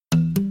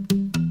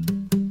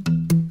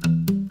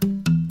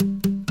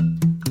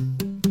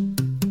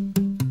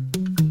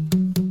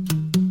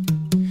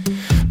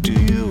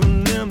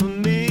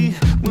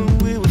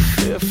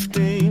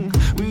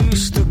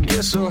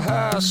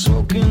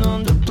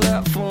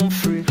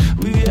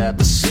got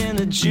the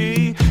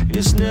synergy,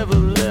 it's never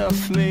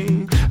left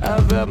me.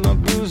 I've had my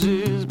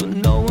bruises, but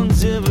no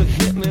one's ever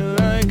hit me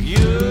like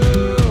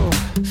you.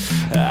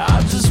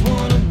 I just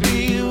wanna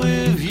be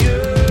with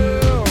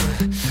you.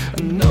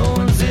 No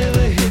one's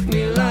ever hit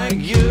me like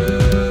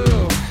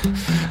you.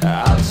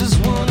 I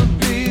just wanna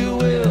be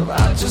with,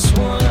 I just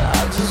wanna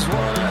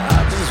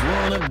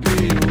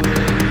be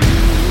with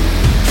you.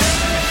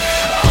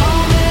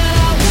 All that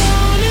I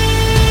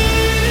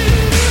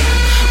wanted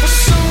was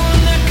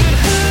someone that could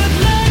hurt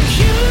like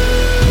you.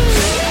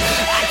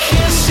 I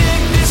can't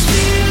shake this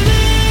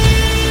feeling,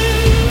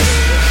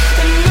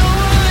 and no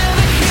one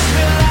ever hit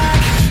me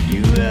like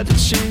you. Had to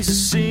change the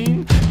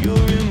scene,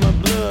 you're in my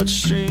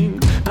bloodstream.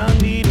 I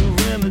need a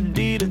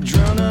remedy to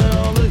drown out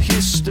all the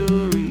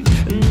history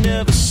and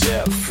never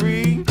set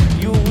free.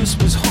 Your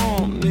whispers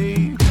haunt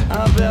me.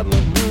 I've had my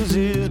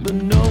bruises, but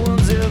no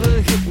one's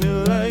ever hit me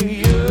like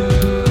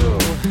you.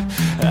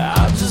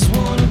 I just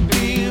wanna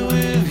be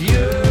with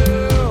you.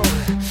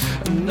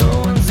 No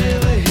one's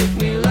ever hit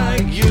me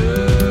like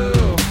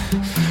you.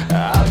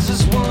 I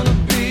just wanna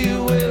be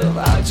with,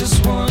 I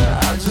just wanna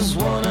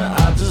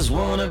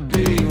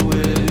be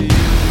with you.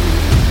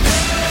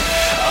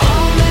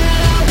 All that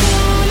I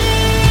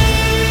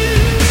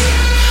wanted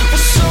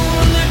was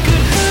someone that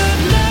could hurt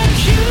like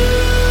you.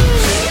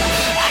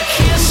 I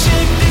can't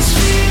shake this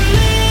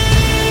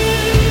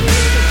feeling,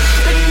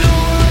 and no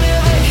one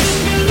ever hit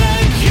me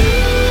like you.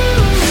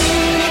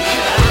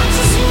 I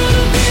just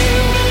wanna be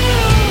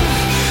with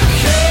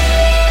you.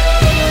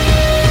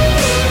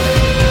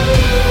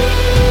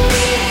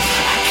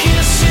 I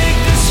can't shake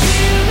this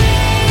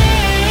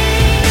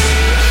feeling,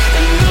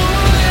 and no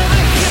one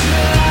ever hit me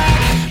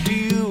like. Do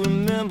you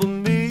remember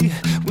me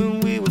when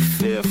we were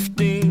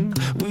 15?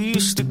 We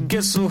used to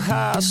get so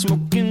high,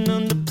 smoking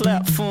on the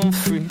platform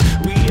free.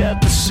 We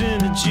had the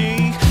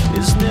synergy,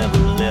 it's never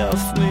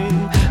left me.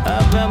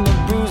 I've had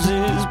my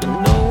bruises,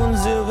 but no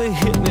one's ever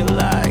hit me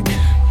like.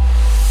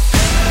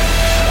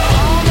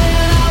 All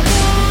that I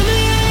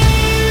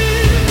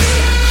wanted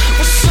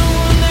was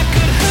someone that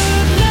could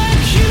hurt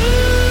like you.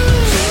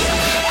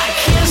 I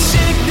can't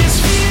shake this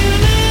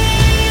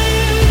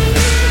feeling,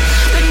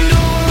 and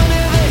no one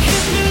ever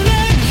hit me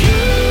like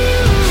you.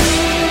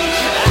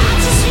 I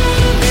just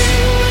wanna be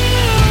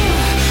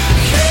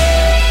with you.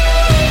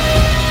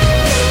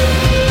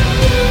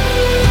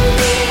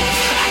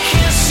 I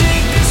can't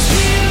shake this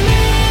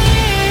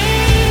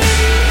feeling,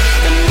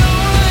 and no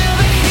one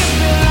ever hit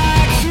me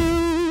like you.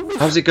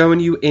 How's it going,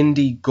 you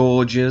indie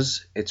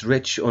gorgers? It's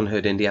Rich,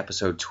 Unheard Indie,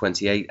 episode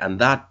 28, and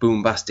that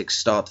boombastic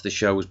start to the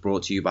show was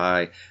brought to you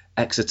by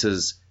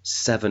Exeter's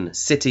 7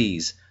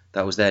 Cities.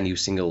 That was their new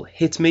single,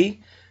 Hit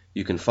Me.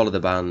 You can follow the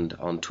band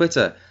on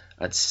Twitter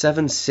at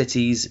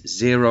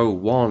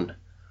 7cities01.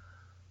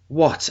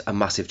 What a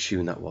massive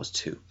tune that was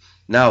too.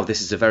 Now,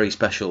 this is a very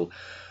special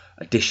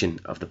edition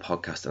of the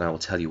podcast, and I will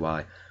tell you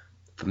why.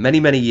 For many,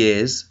 many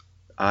years,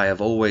 I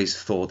have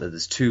always thought that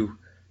there's two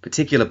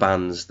particular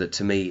bands that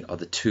to me are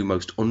the two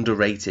most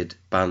underrated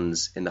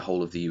bands in the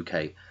whole of the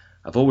UK.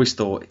 I've always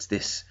thought it's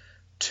this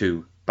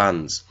two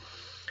bands,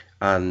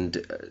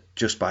 and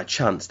just by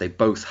chance they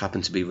both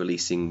happen to be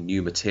releasing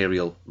new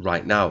material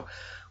right now,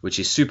 which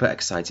is super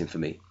exciting for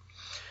me.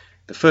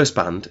 The first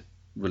band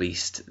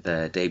released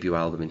their debut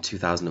album in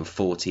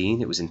 2014.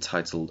 It was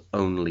entitled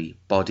Only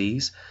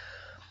Bodies.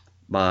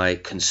 My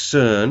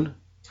concern,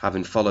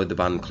 having followed the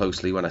band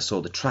closely when I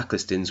saw the track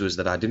listings, was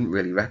that I didn't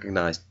really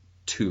recognise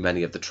too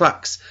many of the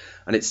tracks,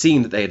 and it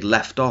seemed that they had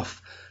left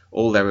off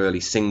all their early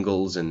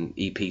singles and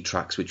EP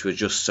tracks, which were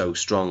just so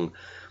strong.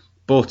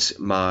 But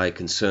my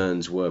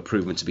concerns were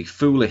proven to be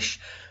foolish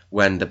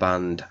when the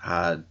band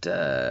had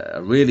a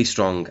really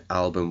strong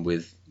album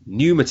with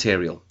new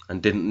material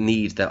and didn't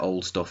need their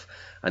old stuff.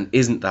 And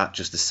isn't that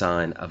just a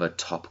sign of a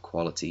top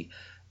quality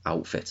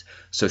outfit?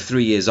 So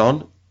 3 years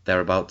on, they're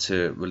about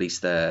to release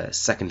their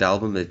second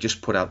album. They've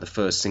just put out the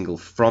first single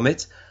from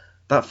it.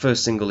 That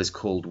first single is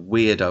called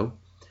Weirdo.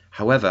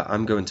 However,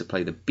 I'm going to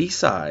play the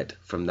B-side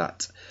from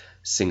that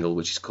single,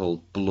 which is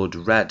called Blood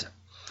Red,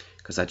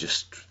 because I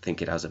just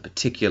think it has a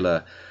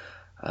particular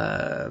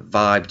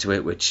vibe to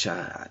it, which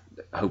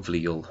hopefully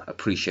you'll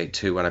appreciate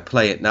too when I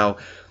play it. Now,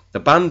 the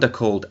band are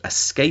called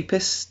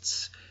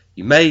Escapists.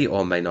 You may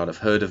or may not have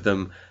heard of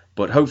them,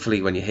 but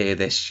hopefully when you hear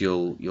this,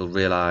 you'll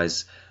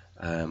realise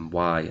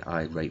why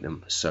I rate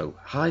them so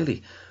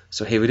highly.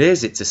 So here it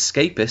is. It's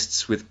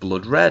Escapists with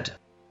Blood Red.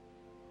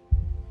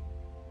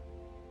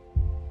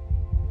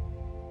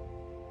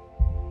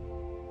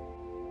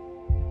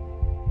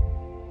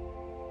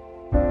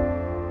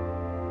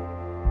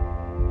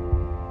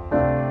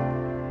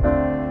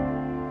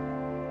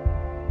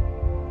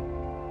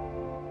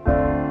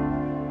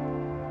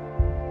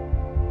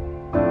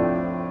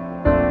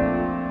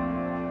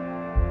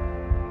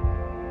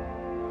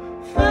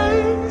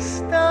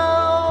 Face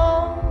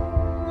down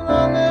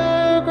on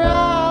the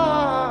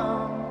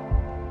ground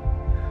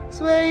is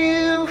where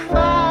you find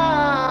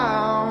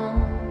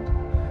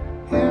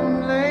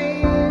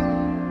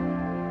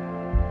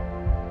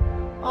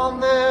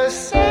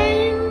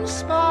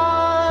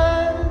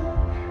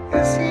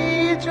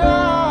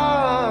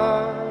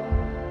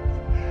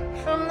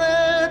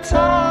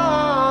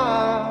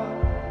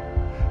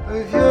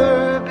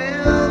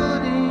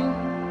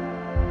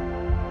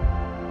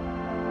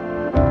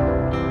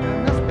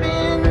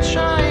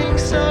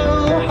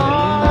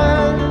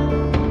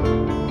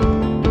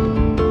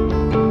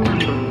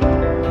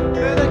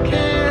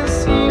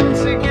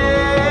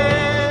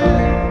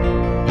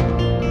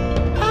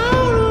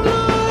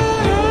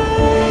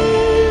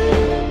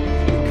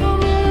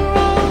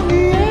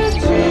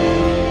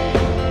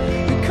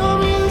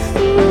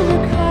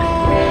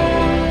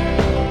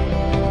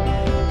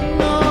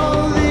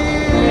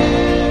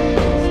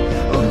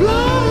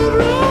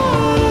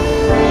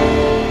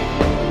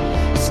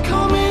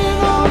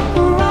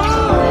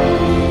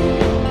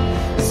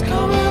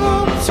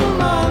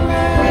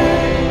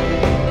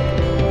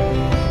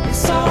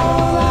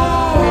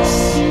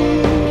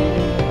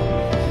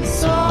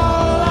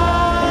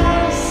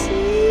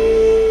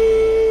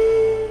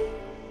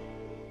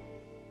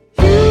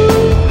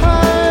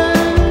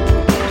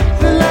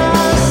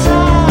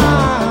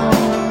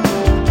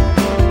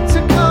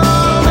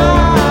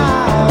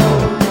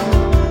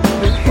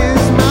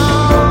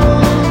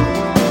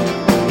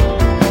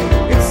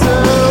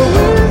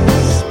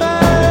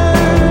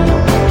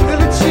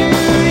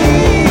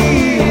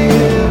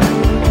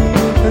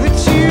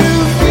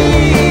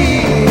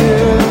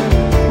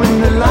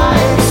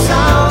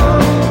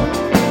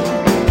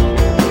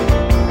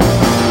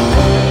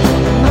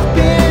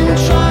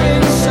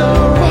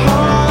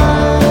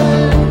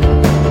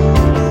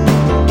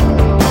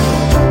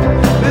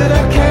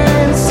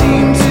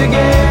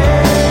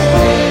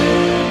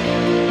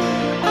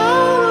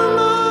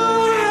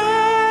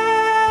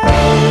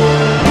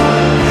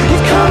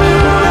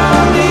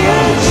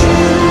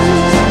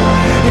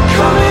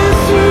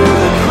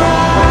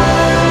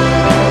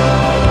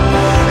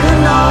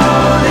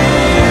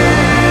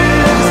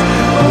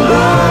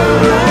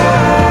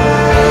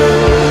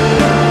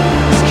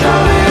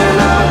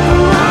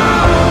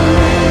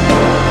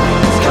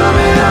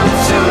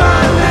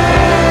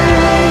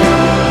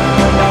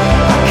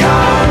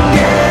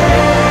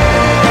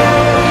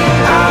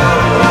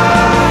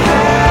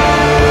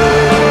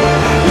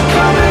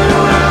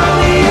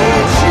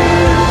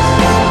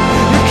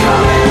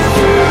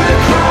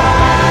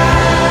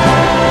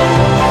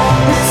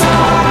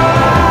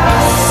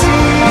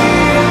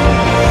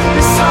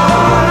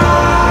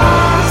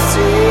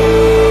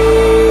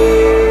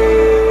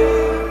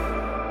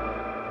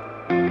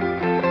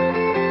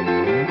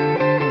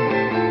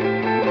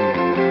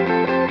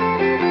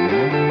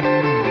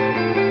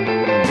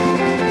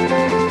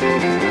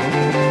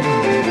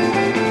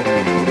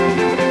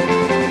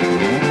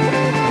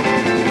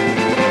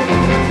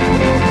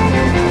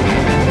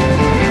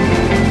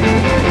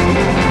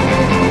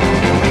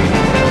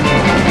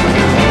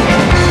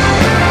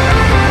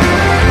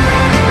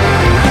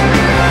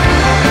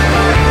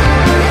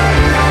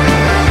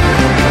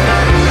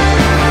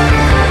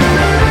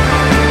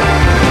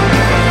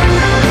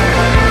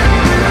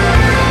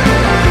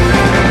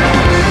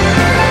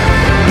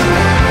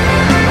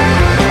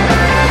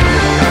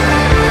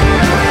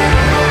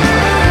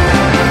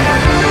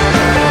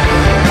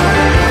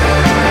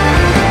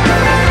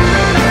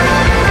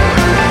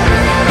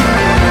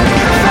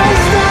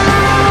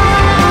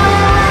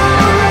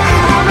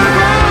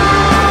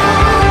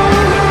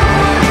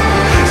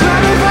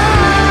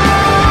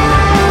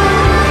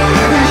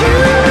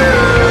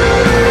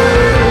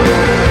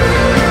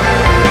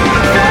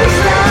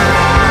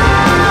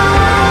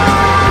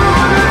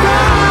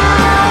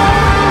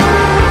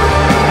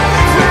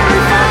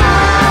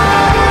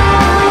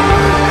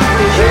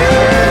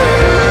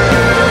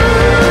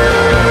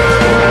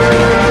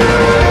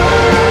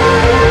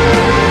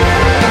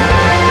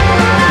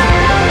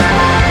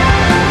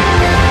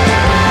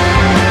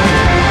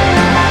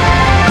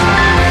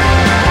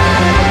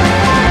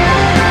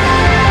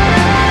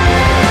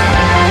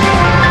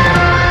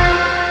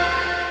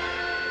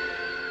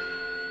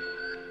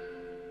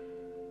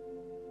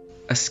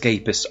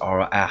Escapists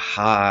are a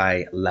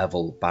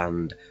high-level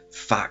band.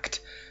 Fact.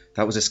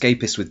 That was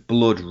Escapists with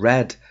Blood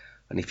Red.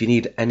 And if you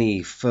need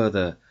any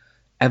further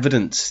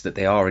evidence that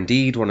they are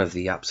indeed one of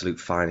the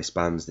absolute finest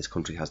bands this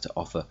country has to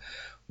offer,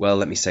 well,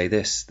 let me say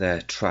this.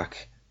 Their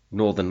track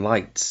Northern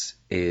Lights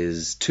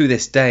is, to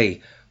this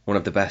day, one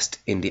of the best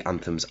indie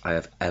anthems I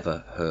have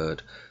ever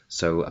heard.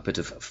 So a bit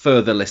of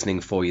further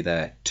listening for you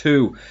there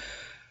too.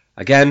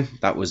 Again,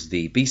 that was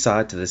the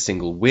B-side to the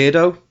single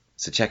Weirdo.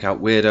 So check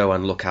out Weirdo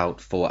and look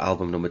out for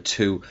album number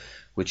 2,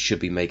 which should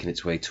be making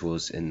its way to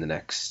us in the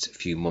next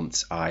few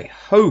months, I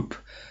hope.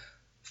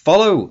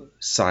 Follow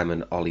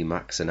Simon, Ollie,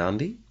 Max and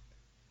Andy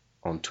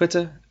on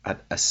Twitter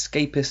at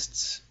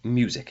Escapists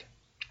Music.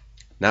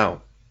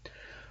 Now,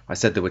 I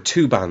said there were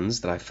 2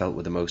 bands that I felt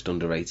were the most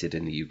underrated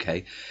in the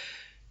UK.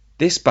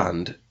 This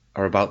band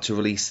are about to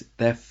release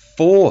their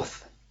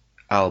 4th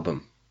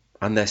album,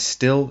 and they're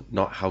still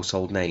not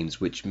household names,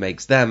 which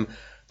makes them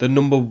the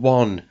number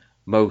 1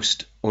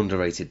 most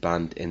underrated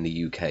band in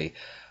the UK.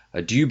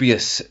 A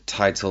dubious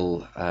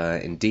title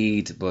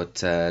indeed,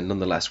 but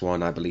nonetheless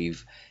one I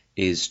believe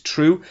is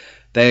true.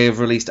 They have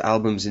released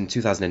albums in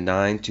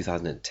 2009,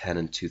 2010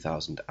 and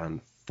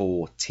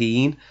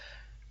 2014.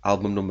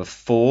 Album number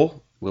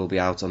 4 will be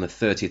out on the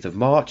 30th of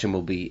March and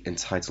will be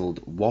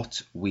entitled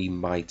What We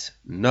Might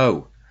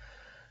Know.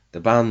 The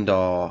band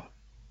are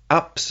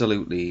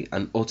absolutely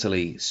and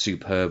utterly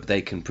superb.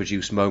 They can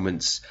produce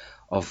moments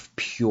of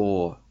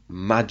pure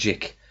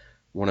magic.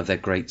 One of their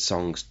great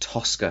songs,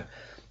 Tosca,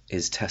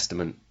 is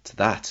testament to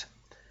that.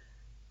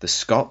 The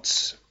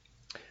Scots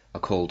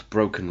are called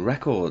Broken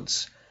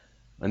Records,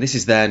 and this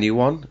is their new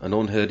one, an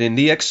Unheard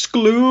Indie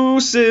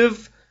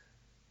exclusive.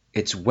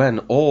 It's When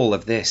All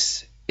of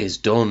This Is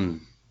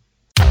Done.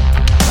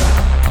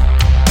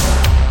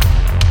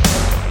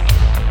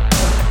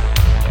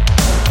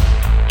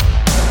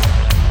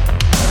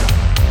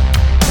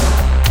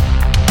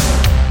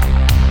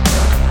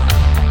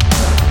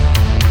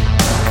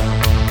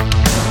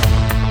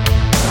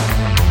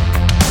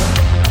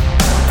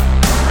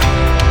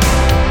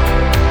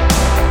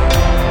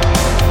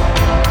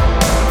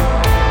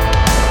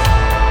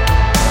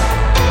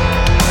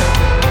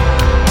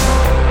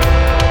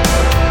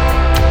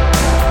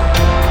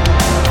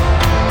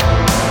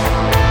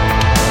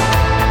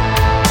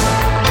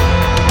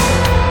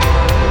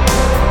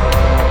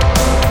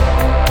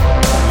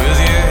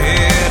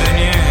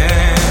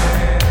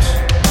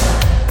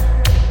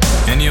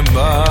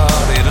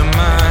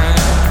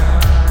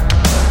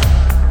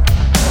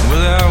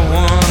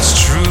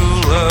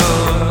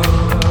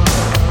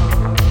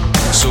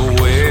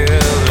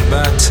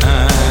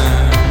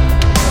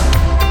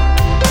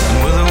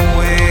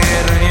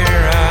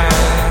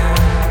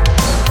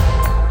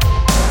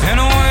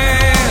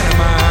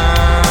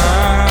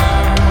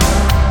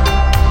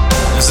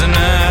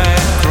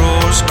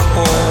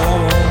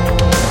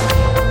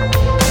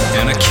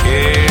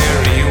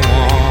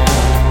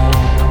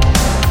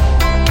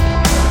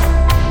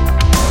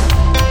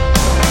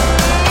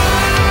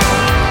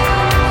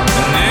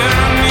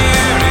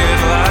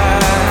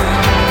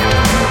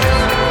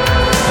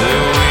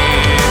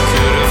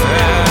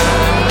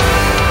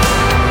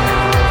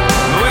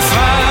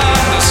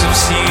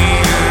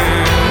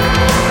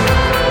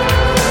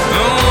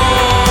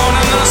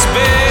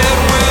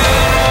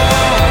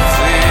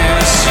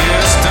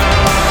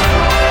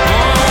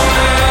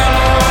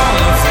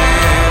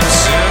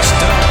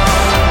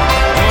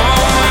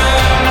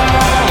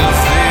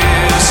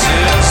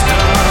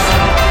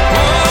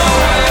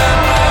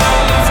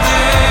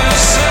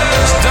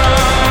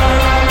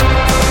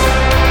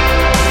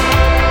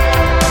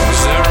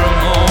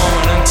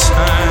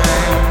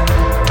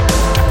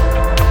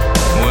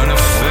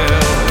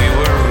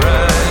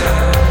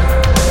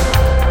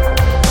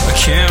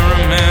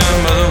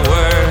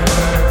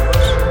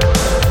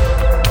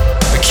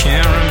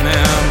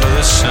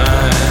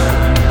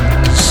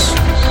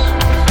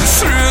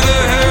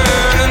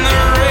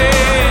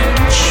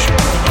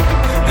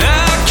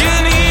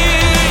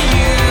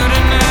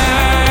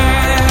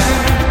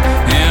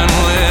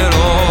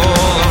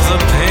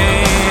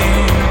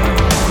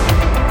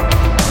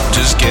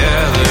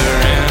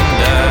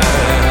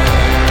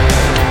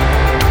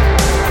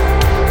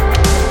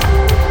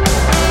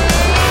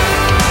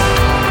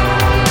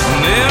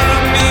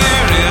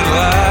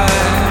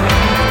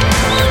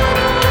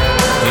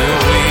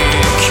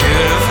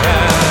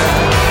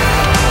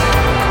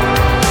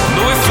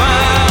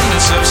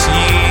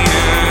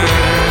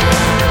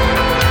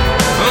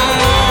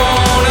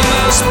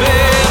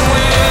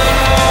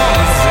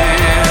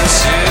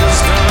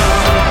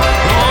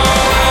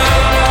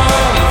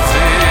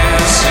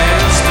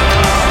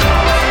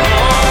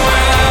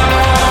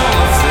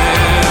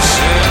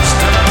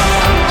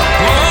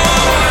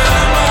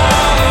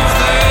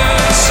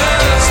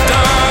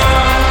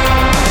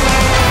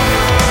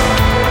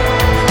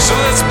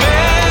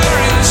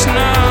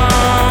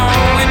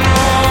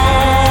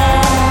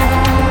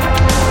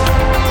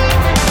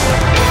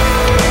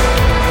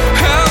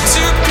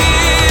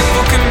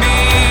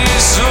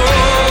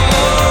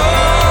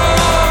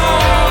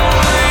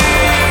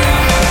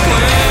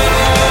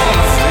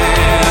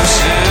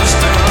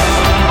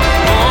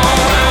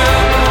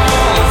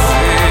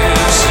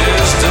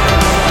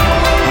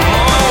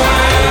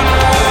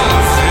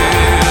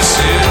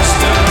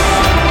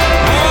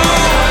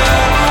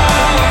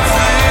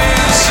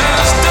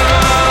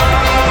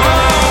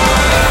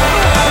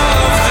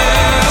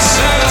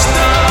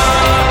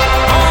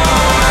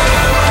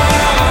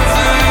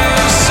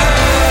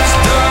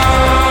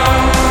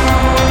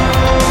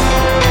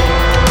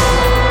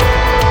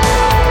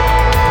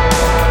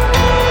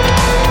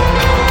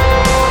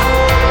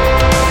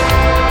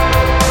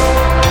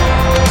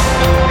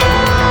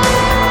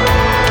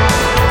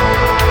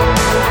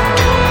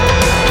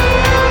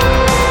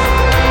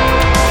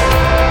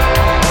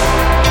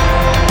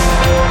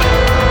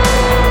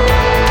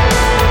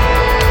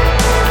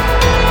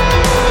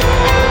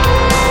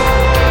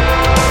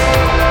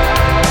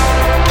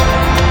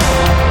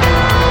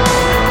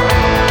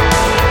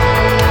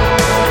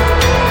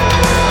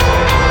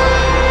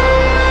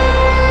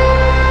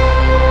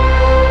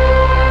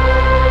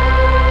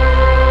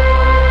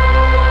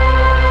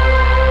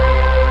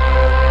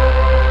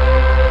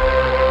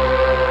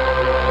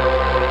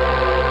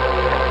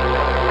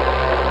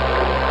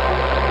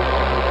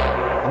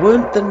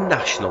 Weren't The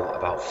National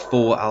about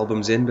 4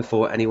 albums in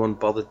before anyone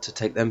bothered to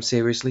take them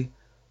seriously?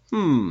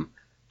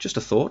 Just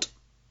a thought.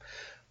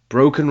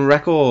 Broken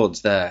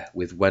Records there,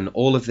 with When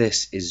All of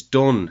This Is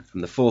Done,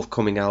 from the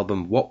forthcoming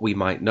album What We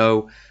Might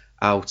Know,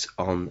 out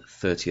on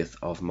 30th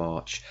of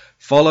March.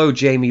 Follow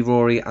Jamie,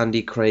 Rory,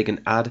 Andy, Craig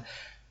and Ad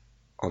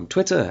on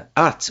Twitter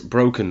at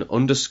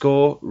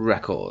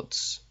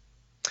broken_records.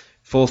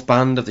 Fourth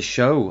band of the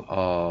show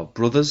are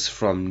brothers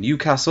from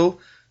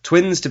Newcastle,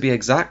 twins to be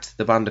exact.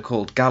 The band are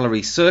called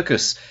Gallery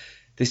Circus.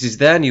 This is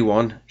their new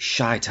one,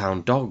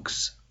 Chi-Town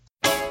Dogs.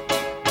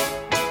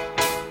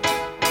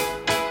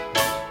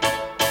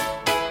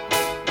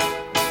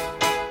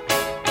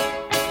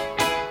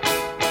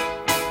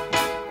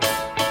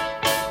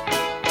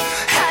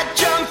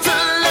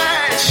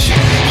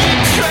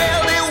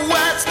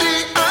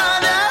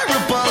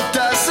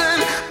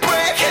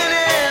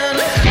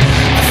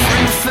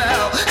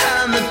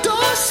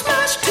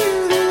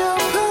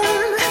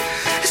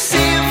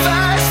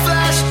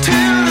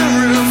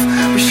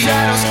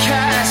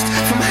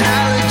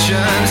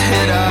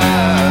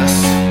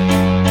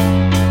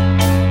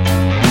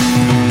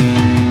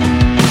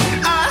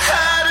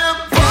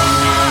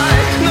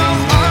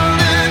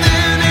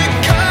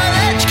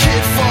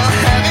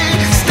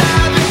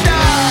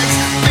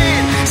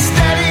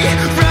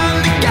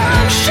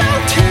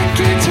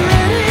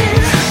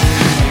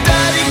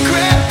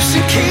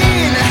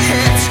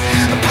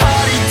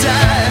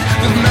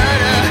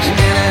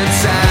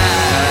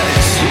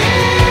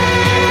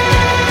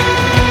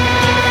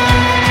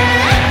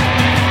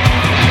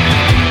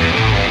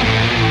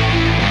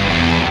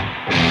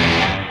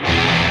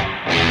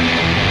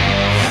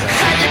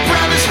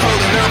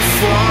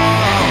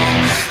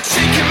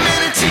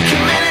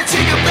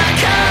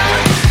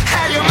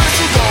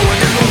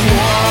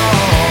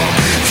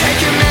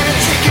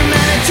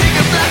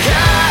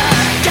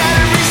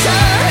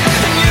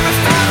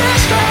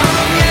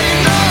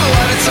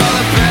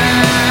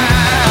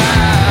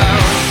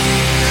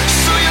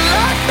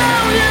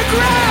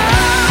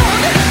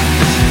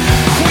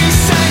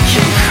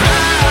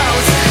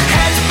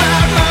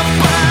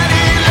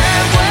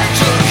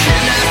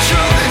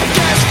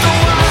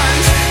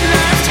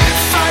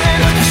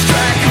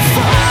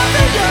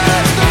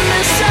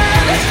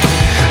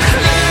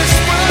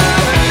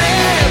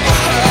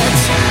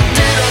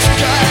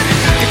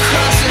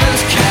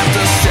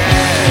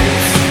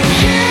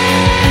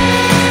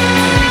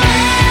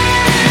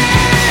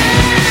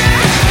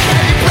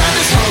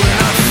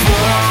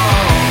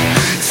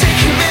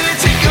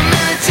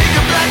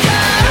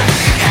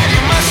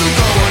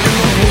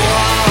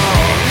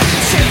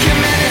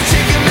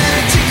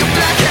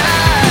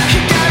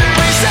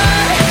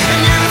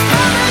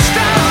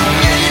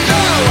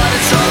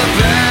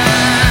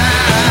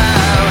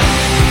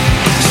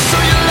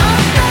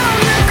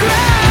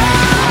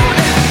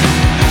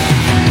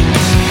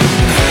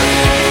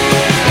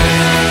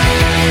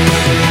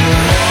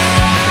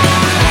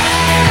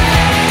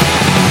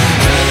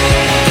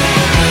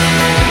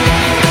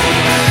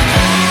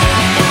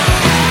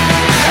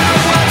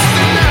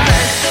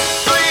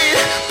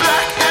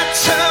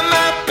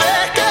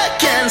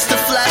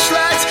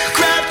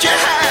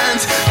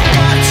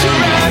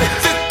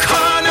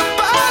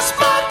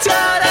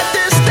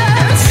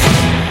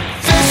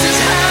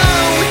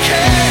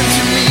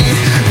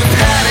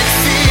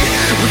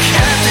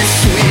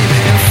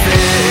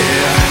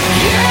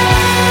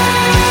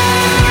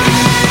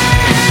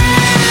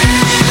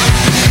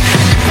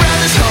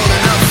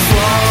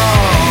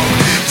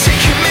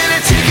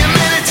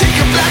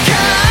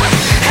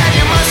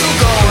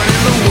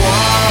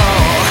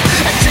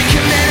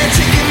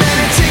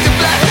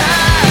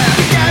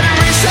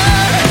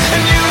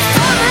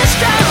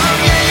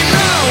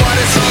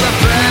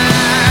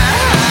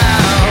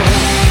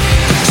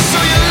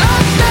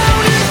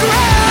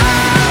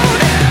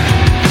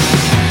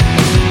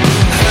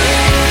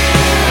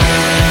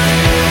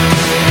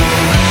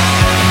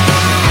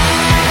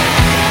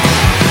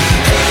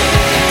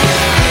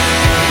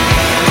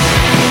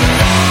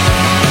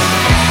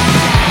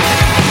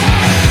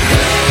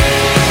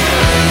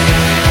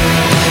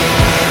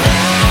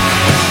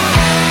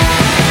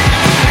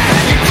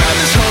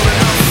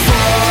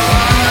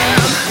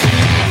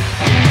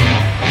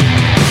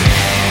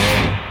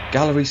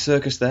 Gallery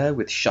Circus there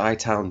with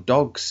Chi-Town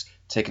Dogs,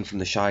 taken from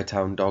the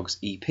Chi-Town Dogs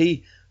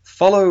EP.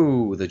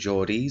 Follow the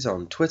Geordies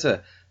on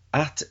Twitter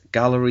at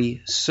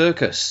Gallery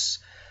Circus.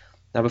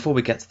 Now, before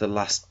we get to the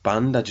last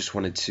band, I just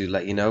wanted to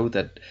let you know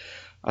that,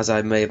 as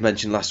I may have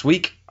mentioned last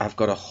week, I've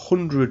got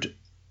 100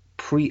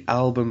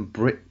 pre-album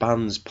Brit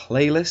bands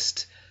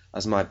playlist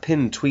as my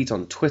pinned tweet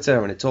on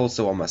Twitter, and it's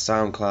also on my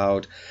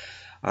SoundCloud.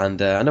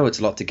 And I know it's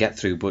a lot to get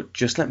through, but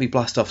just let me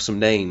blast off some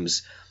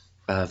names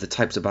of the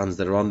types of bands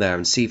that are on there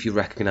and see if you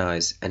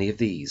recognise any of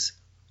these.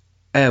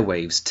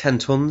 Airwaves, 10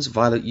 Tons,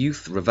 Violet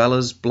Youth,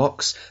 Revellas,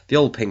 Blocks, The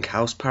Old Pink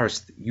House,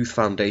 Paris Youth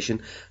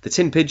Foundation, The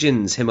Tin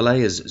Pigeons,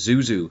 Himalayas,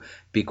 Zuzu,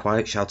 Be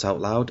Quiet, Shout Out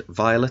Loud,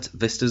 Violet,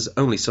 Vistas,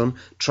 Only Son,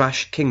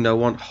 Trash, King No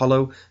One,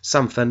 Hollow,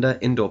 Sam Fender,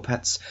 Indoor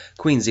Pets,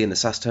 Queensy and the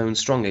Sasstones,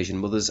 Strong Asian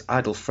Mothers,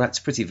 Idle Frets,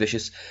 Pretty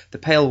Vicious, The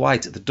Pale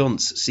White, The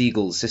Dunce,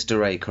 Seagulls, Sister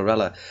Ray,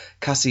 Corella,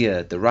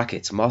 Cassia, The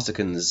Racket,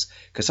 Mastercans,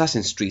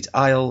 Assassin Street,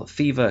 Isle,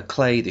 Fever,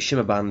 Clay, The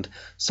Shimmer Band,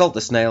 Salt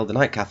the Snail, The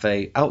Night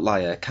Cafe,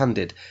 Outlier,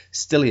 Candid,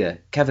 Stilia,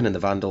 Kevin and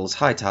the Vandals,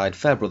 High Tide,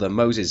 Fairbrother,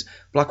 Moses,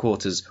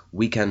 Blackwaters,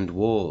 Weekend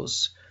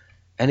Wars.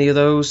 Any of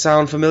those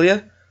sound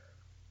familiar?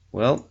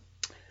 Well,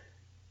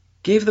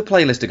 give the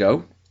playlist a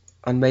go,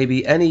 and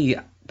maybe any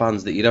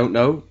bands that you don't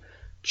know,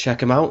 check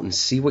them out and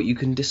see what you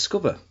can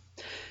discover.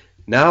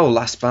 Now,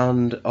 last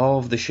band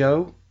of the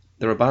show,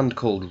 they're a band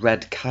called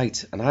Red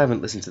Kite, and I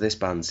haven't listened to this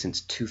band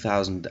since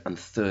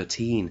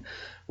 2013,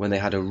 when they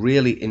had a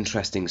really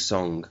interesting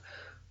song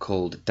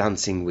called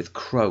Dancing with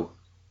Crow.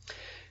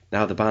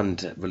 Now, the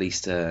band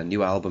released a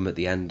new album at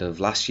the end of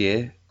last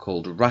year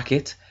called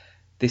Racket.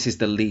 This is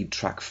the lead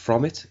track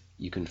from it.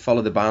 You can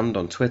follow the band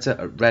on Twitter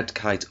at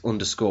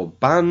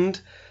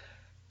redkite_band.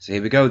 So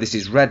here we go. This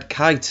is Red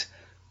Kite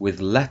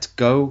with Let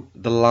Go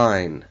the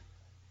Line.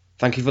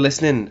 Thank you for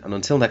listening, and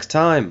until next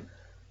time,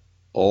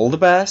 all the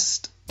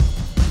best.